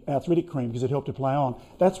anti-arthritic cream because it helped to play on.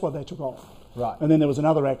 That's what they took off. Right. And then there was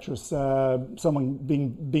another actress, someone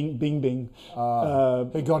Bing.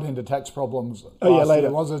 Who got into tax problems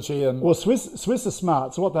later, wasn't she? And well, Swiss are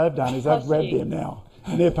smart. So what they've done is they've grabbed them now.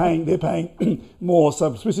 And they're paying more.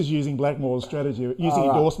 So Swiss is using Blackmore's strategy, using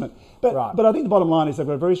endorsement. But I think the bottom line is they've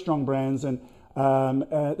got very strong brands and they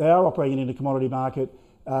are operating in a commodity market.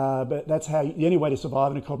 But that's the only way to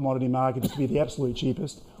survive in a commodity market is to be the absolute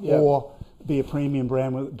cheapest or be a premium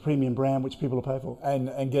brand which people will pay for.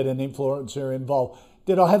 And get an influencer involved.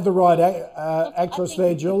 Did I have the right actress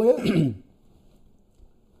there, Julia?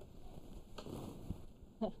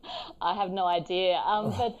 I have no idea.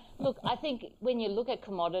 But look, I think when you look at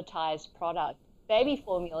commoditized product, baby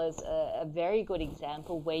formula is a very good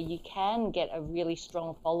example where you can get a really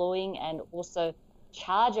strong following and also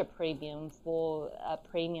charge a premium for a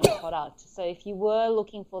premium product. So if you were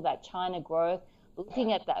looking for that China growth,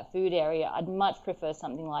 looking at that food area, I'd much prefer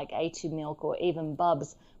something like A2 Milk or even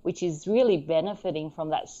Bubs, which is really benefiting from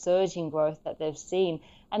that surging growth that they've seen.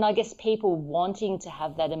 And I guess people wanting to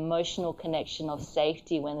have that emotional connection of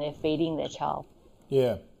safety when they're feeding their child.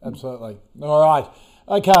 Yeah, absolutely. All right.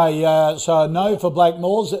 Okay, so no for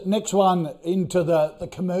Blackmores. Next one into the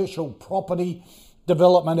commercial property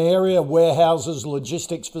development area, warehouses,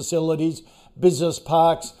 logistics facilities, business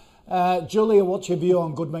parks. Julia, what's your view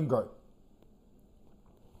on Goodman Group?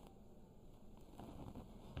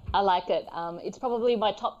 I like it. It's probably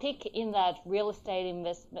my top pick in that real estate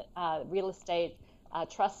investment,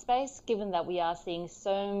 trust space, given that we are seeing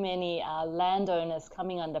so many landowners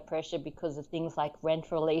coming under pressure because of things like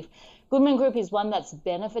rent relief. Goodman Group is one that's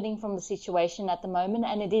benefiting from the situation at the moment,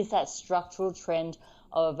 and it is that structural trend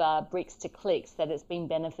of bricks to clicks that it's been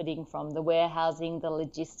benefiting from, the warehousing, the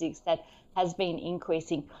logistics that has been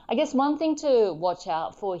increasing. I guess one thing to watch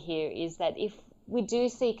out for here is that if we do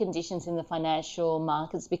see conditions in the financial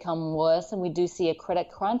markets become worse and we do see a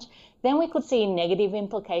credit crunch, then we could see negative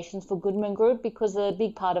implications for Goodman Group because a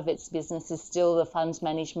big part of its business is still the funds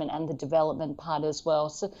management and the development part as well.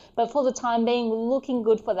 So, but for the time being, looking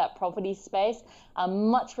good for that property space. I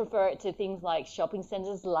much prefer it to things like shopping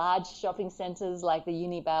centres, large shopping centres like the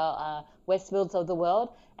Unibail Westfields of the world.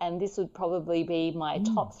 And this would probably be my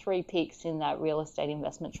top three picks in that real estate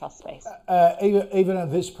investment trust space. Even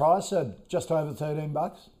at this price, just over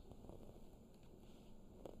 $13?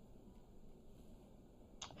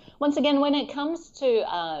 Once again, when it comes to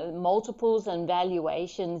multiples and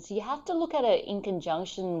valuations, you have to look at it in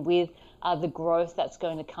conjunction with the growth that's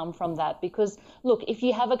going to come from that. Because look, if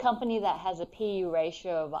you have a company that has a PE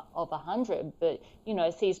ratio of 100, but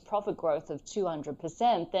sees profit growth of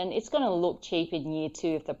 200%, then it's going to look cheap in year two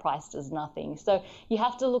if the price does nothing. So you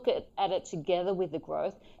have to look at it together with the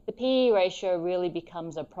growth. The PE ratio really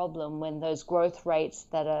becomes a problem when those growth rates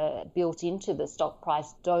that are built into the stock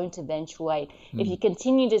price don't eventuate. If you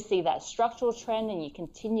continue to see that structural trend and you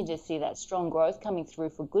continue to see that strong growth coming through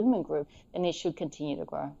for Goodman Group, then it should continue to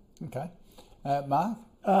grow. Okay. Mark?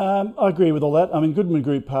 I agree with all that. I mean, Goodman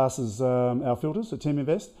Group passes our filters at Team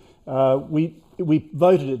Invest. We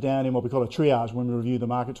voted it down in what we call a triage when we review the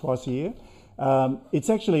market twice a year. It's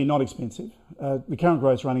actually not expensive. The current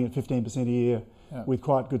growth is running at 15% a year with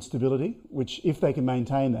quite good stability, which if they can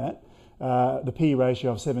maintain that, the PE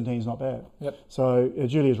ratio of 17 is not bad. Yep. So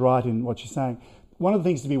Julia's right in what she's saying. One of the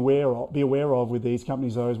things to be aware of with these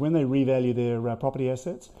companies, though, is when they revalue their property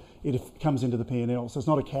assets, it comes into the P&L. So it's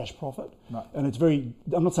not a cash profit. Right. And it's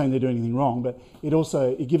I'm not saying they're doing anything wrong, but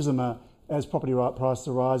it gives them as property prices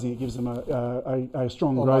are rising, it gives them a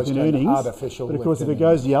strong growth in earnings. Artificial. But of course, if it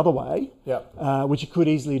goes the other way, yep. Which it could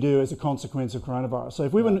easily do as a consequence of coronavirus. So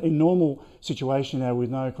if we were in normal situation now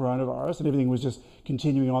with no coronavirus and everything was just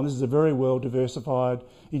continuing on, this is a very well diversified,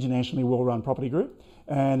 internationally well-run property group.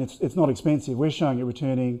 And it's not expensive. We're showing it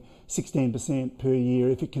returning 16% per year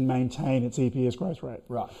if it can maintain its EPS growth rate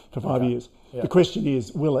for 5 years. Yeah. The question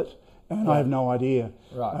is, will it? And I have no idea.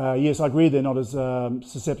 Right. Yes, I agree they're not as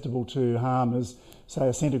susceptible to harm as, say,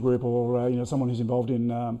 a Scentre Group or someone who's involved in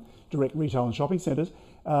direct retail and shopping centres.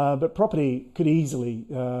 But property could easily,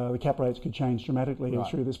 the cap rates could change dramatically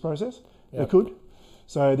through this process. Yep. They could.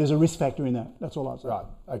 So there's a risk factor in that. That's all I'd say. Right.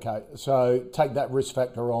 Okay. So take that risk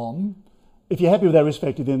factor on. If you're happy with that risk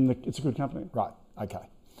factor, then it's a good company. Right. Okay.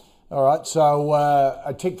 All right. So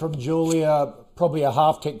a tick from Julia, probably a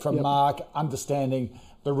half tick from Mark, understanding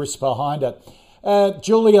the risk behind it.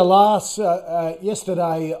 Julia,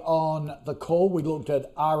 yesterday on the call, we looked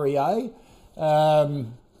at REA.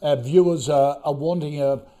 Our viewers are wanting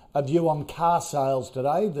a view on car sales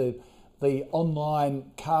today. The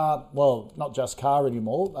online car, well, not just car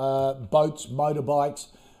anymore, boats, motorbikes,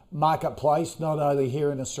 marketplace, not only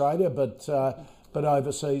here in Australia but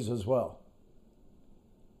overseas as well.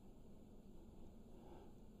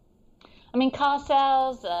 I mean, car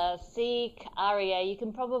sales, Seek, REA, you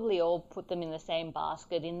can probably all put them in the same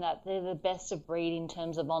basket in that they're the best of breed in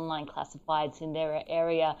terms of online classifieds in their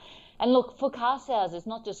area. And look, for car sales, it's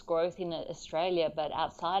not just growth in Australia, but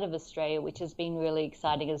outside of Australia, which has been really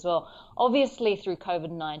exciting as well. Obviously, through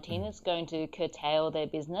COVID-19, it's going to curtail their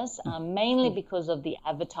business, mainly because of the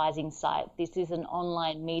advertising side. This is an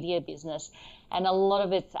online media business, and a lot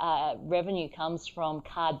of its revenue comes from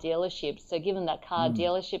car dealerships. So given that car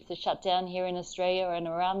dealerships are shut down here in Australia and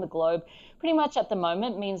around the globe, pretty much at the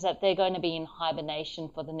moment means that they're going to be in hibernation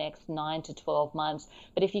for the next 9 to 12 months.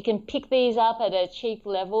 But if you can pick these up at a cheap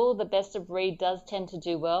level, the best of breed does tend to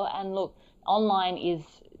do well. And look, online is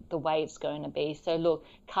the way it's going to be. So look,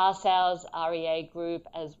 car sales, REA Group,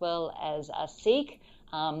 as well as Seek,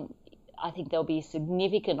 I think there'll be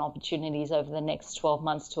significant opportunities over the next 12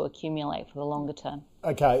 months to accumulate for the longer term.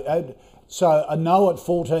 Okay, so a no at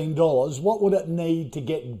 $14, what would it need to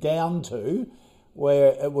get down to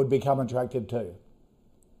where it would become attractive to you?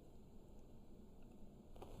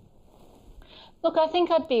 Look, I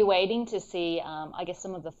think I'd be waiting to see, I guess,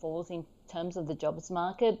 some of the falls in terms of the jobs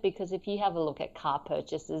market, because if you have a look at car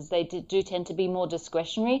purchases, they do tend to be more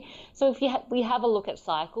discretionary. So if we have a look at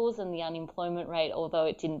cycles, and the unemployment rate, although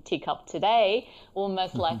it didn't tick up today, will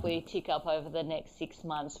most likely tick up over the next 6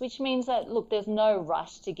 months, which means that, look, there's no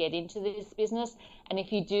rush to get into this business. And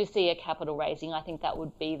if you do see a capital raising, I think that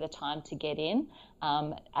would be the time to get in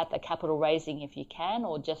at the capital raising if you can,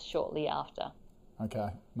 or just shortly after. Okay.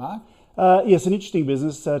 Mark? Yes, an interesting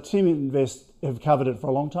business. Team Invest have covered it for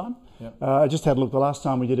a long time. Yep. I just had a look. The last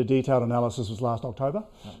time we did a detailed analysis was last October,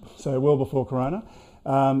 so well before Corona.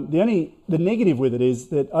 The negative with it is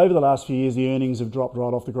that over the last few years, the earnings have dropped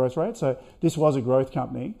right off the growth rate. So this was a growth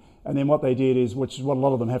company, and then what they did is, which is what a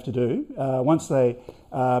lot of them have to do, once they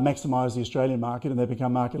maximise the Australian market and they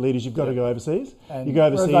become market leaders, you've got to go overseas. And you go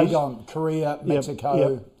overseas. Where have they gone? Korea,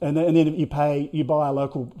 Mexico. Yep. And then you buy a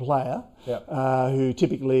local player who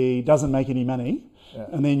typically doesn't make any money. Yeah.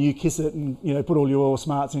 And then you kiss it and put all your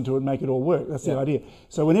smarts into it and make it all work. That's the idea.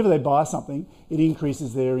 So whenever they buy something, it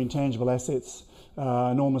increases their intangible assets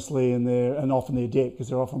enormously, and often their debt, because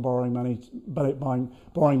they're often borrowing money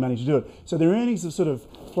to do it. So their earnings have sort of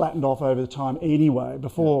flattened off over the time anyway,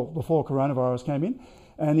 before coronavirus came in.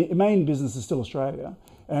 And the main business is still Australia.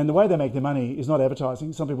 And the way they make their money is not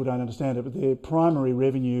advertising. Some people don't understand it, but their primary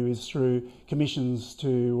revenue is through commissions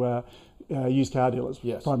to used car dealers,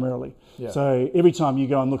 primarily. Yeah. So every time you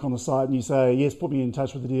go and look on the site and you say, yes, put me in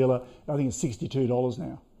touch with the dealer, I think it's $62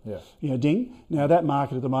 now. Yeah. Ding. Now that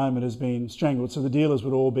market at the moment has been strangled, so the dealers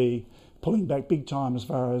would all be pulling back big time as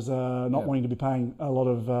far as not wanting to be paying a lot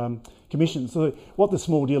of commissions. So what the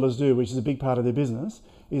small dealers do, which is a big part of their business,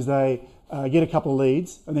 is they get a couple of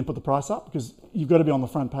leads and then put the price up, because you've got to be on the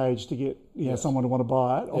front page to get someone to want to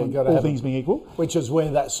buy it, all things being equal. Which is where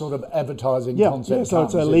that sort of advertising concept comes. So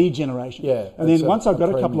it's a lead generation. Yeah, and then once I've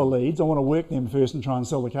got a couple of leads, I want to work them first and try and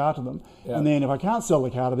sell the car to them. Yeah. And then if I can't sell the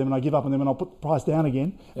car to them and I give up on them, and I'll put the price down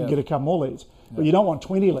again and get a couple more leads. Yeah. But you don't want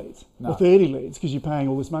 20 leads or 30 leads, because you're paying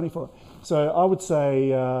all this money for it. So I would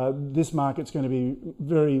say this market's going to be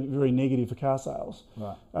very, very negative for car sales.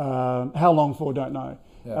 Right. How long for, don't know.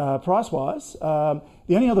 Yeah. Price-wise,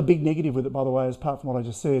 the only other big negative with it, by the way, apart from what I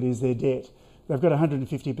just said, is their debt. They've got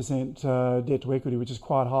 150% debt to equity, which is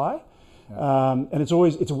quite high. Yeah. And it's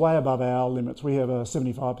way above our limits. We have a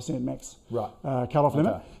 75% max cut-off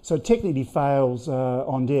limit. So it technically fails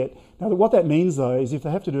on debt. Now, what that means, though, is if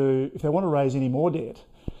they want to raise any more debt,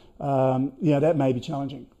 that may be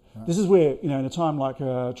challenging. Right. This is where, in a time like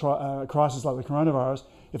a crisis like the coronavirus,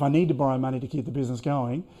 if I need to borrow money to keep the business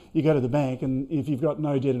going, you go to the bank, and if you've got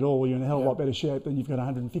no debt at all, you're in a hell of a lot better shape than you've got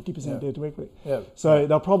 150% debt to equity. Yeah. So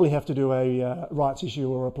they'll probably have to do a rights issue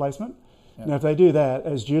or replacement. Yeah. Now, if they do that,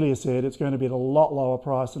 as Julia said, it's going to be at a lot lower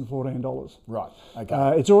price than $14. Right.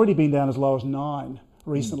 Okay. It's already been down as low as 9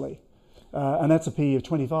 recently, and that's a PE of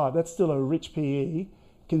 25. That's still a rich PE,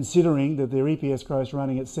 considering that their EPS growth is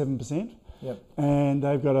running at 7%. Yep. And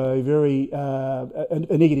they've got a very a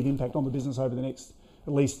negative impact on the business over the next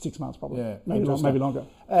at least 6 months, probably. Yeah, maybe longer.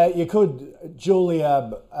 You could,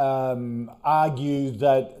 Julia, argue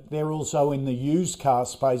that they're also in the used car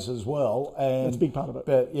space as well, and that's a big part of it.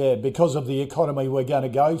 But because of the economy we're going to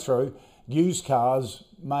go through, used cars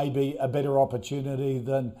may be a better opportunity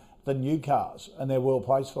than new cars, and they're well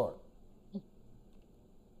placed for it.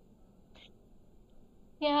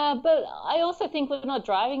 Yeah, but I also think we're not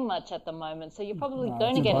driving much at the moment, so you're probably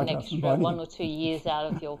going to get an extra 1 or 2 years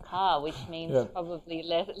out of your car, which means probably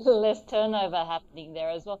less turnover happening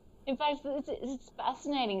there as well. In fact, it's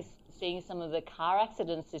fascinating seeing some of the car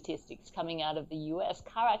accident statistics coming out of the US.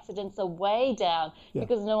 Car accidents are way down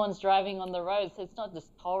because no one's driving on the road. So it's not just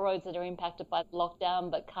toll roads that are impacted by the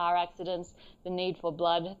lockdown, but car accidents, the need for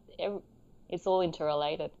blood, it's all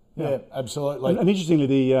interrelated. Yeah, absolutely. And interestingly,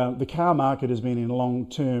 the car market has been in a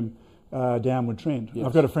long-term downward trend. Yes.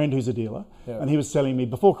 I've got a friend who's a dealer, and he was telling me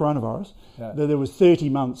before coronavirus that there was 30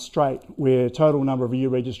 months straight where total number of new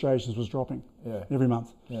registrations was dropping every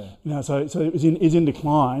month. Yeah. You know, so it was in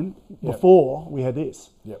decline before we had this.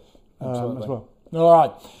 Yep, absolutely. As well. All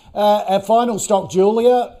right. Our final stock,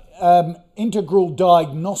 Julia, Integral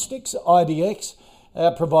Diagnostics, IDX,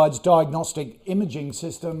 provides diagnostic imaging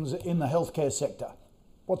systems in the healthcare sector.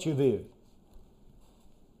 What's your view?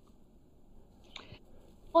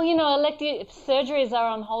 Well, you know, elective surgeries are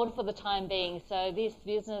on hold for the time being, so this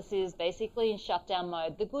business is basically in shutdown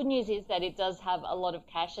mode. The good news is that it does have a lot of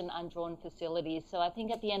cash and undrawn facilities. So I think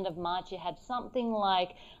at the end of March, it had something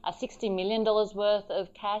like $60 million worth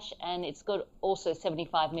of cash, and it's got also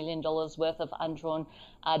 $75 million worth of undrawn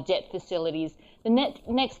debt facilities. The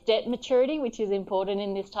next debt maturity, which is important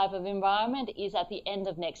in this type of environment, is at the end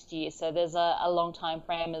of next year. So there's a long time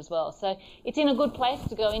frame as well. So it's in a good place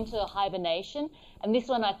to go into hibernation. And this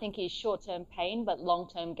one, I think, is short-term pain, but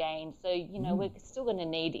long-term gain. So, you know, we're still going to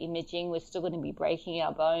need imaging. We're still going to be breaking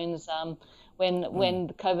our bones when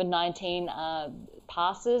COVID-19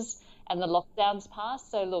 passes and the lockdowns pass.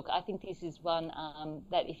 So, look, I think this is one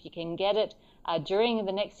that if you can get it during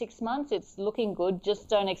the next 6 months, it's looking good. Just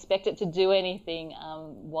don't expect it to do anything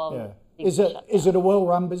while Is it a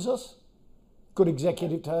well-run business? Good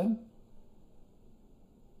executive team?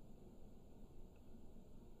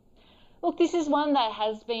 Look, this is one that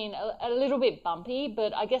has been a little bit bumpy,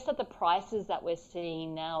 but I guess at the prices that we're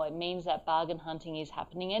seeing now, it means that bargain hunting is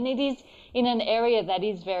happening. And it is in an area that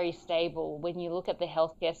is very stable. When you look at the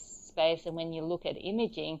healthcare space and when you look at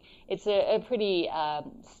imaging, it's a pretty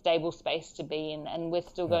stable space to be in, and we're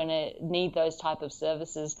still going to need those type of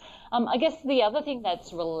services. I guess the other thing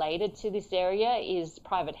that's related to this area is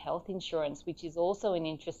private health insurance, which is also an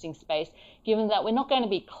interesting space, given that we're not going to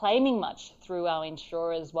be claiming much through our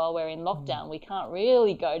insurers while we're in lockdown. We can't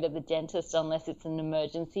really go to the dentist unless it's an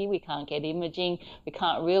emergency. We can't get imaging. We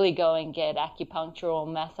can't really go and get acupuncture or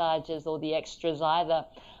massages or the extras either.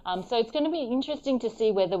 So it's going to be interesting to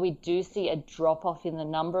see whether we do see a drop-off in the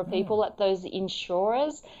number of people at those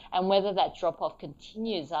insurers and whether that drop-off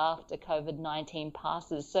continues after COVID-19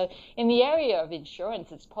 passes. So in the area of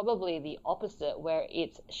insurance, it's probably the opposite, where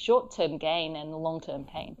it's short-term gain and long-term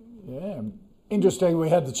pain. Yeah. Interesting. We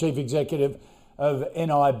had the chief executive of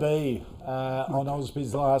NIB on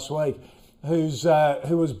Ausbiz last week,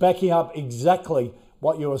 who was backing up exactly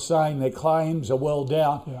what you were saying. Their claims are well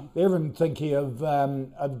down. Yeah. They're even thinking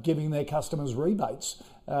of giving their customers rebates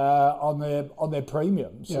on their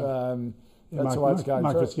premiums. Yeah. That's the way it's going.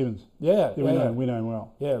 Mark Fitzgibbons. Yeah, we know him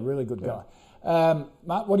well. Yeah, really good guy.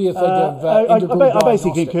 Mark, what do you think of Integral I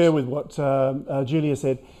basically concur with what Julia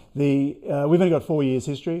said. We've only got 4 years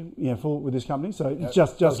history, with this company, so it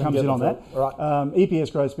just comes in on that. Right.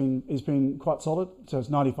 EPS growth has been quite solid, so it's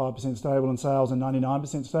 95% stable in sales and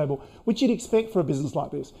 99% stable, which you'd expect for a business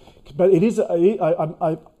like this. But it is.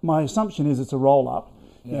 My assumption is it's a roll up.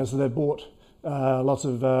 Yeah. So they've bought lots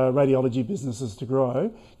of radiology businesses to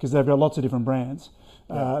grow because they've got lots of different brands.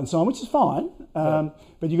 And so on, which is fine,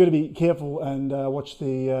 but you've got to be careful and watch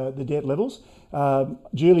the debt levels.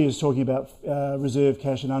 Julie is talking about reserve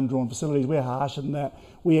cash and undrawn facilities. We're harsher than that.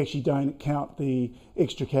 We actually don't count the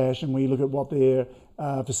extra cash, and we look at what their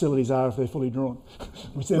facilities are if they're fully drawn,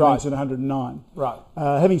 which then makes it 109. Right.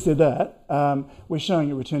 Having said that, we're showing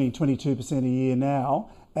it returning 22% a year now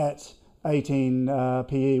at 18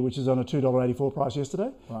 PE, which is on a $2.84 price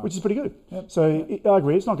yesterday, which is pretty good. Yep. So I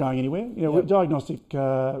agree, it's not going anywhere. Diagnostic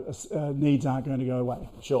needs aren't going to go away.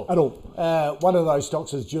 Sure. At all. One of those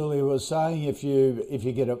stocks, as Julia was saying, if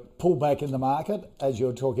you get a pullback in the market, as you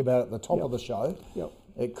were talking about at the top of the show,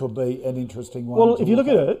 it could be an interesting one. Well, if you look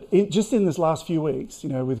at it, just in this last few weeks,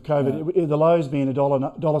 with COVID, the low's been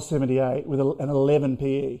 $1.78 with an 11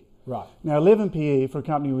 PE. Right. Now, 11 PE for a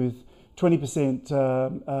company with 20%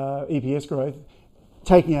 EPS growth,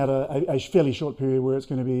 taking out a fairly short period where it's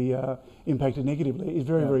going to be impacted negatively, is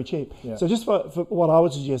very, very cheap. Yeah. So just for what I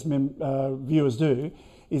would suggest viewers do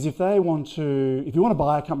is if you want to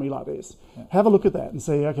buy a company like this, have a look at that and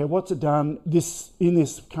see, okay, what's it done in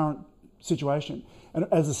this current situation? And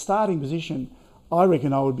as a starting position, I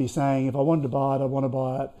reckon I would be saying if I wanted to buy it, I want to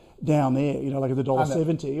buy it down there, like at the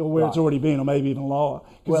 $1.70 or where it's already been, or maybe even lower.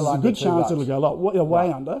 Because there's a good chance it'll go low,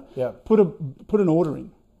 way under. Yep. Put an order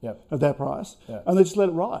in at that price, and then just let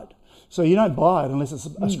it ride. So you don't buy it unless it's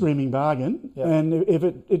a screaming bargain. Yep. And if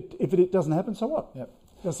it doesn't happen, so what? Yep.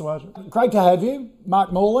 That's the way I do. Great to have you,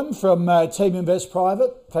 Mark Moreland from Team Invest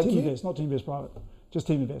Private. Thank you. Team Invest, not Team Invest Private, just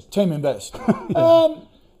Team Invest. Team Invest. Team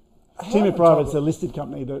Invest Private is a listed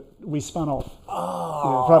company that we spun off.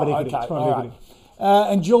 Private equity. Okay. Private equity.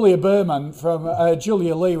 And Julia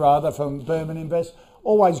Lee from Berman Invest.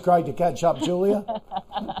 Always great to catch up, Julia.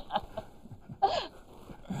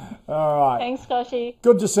 All right. Thanks, Koshy.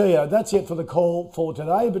 Good to see you. That's it for the call for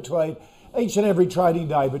today. Between each and every trading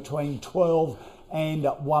day between 12 and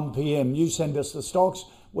 1 p.m. You send us the stocks.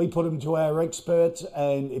 We put them to our experts.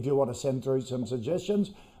 And if you want to send through some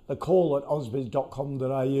suggestions, the call at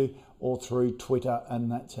ausbiz.com.au or through Twitter.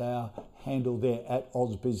 And that's our handle there at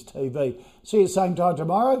AusbizTV. See you same time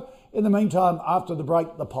tomorrow. In the meantime, after the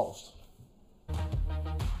break, the Pulse.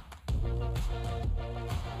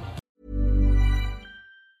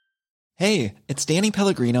 Hey, it's Danny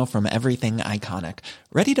Pellegrino from Everything Iconic.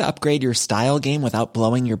 Ready to upgrade your style game without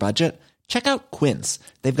blowing your budget? Check out Quince.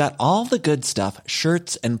 They've got all the good stuff,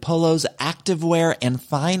 shirts and polos, activewear, and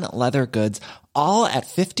fine leather goods, all at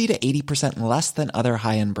 50 to 80% less than other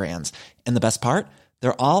high-end brands. And the best part?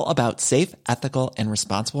 They're all about safe, ethical, and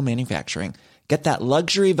responsible manufacturing. Get that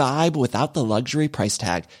luxury vibe without the luxury price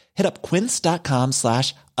tag. Hit up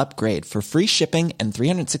quince.com/upgrade for free shipping and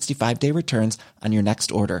 365-day returns on your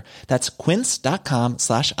next order. That's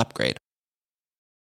quince.com/upgrade.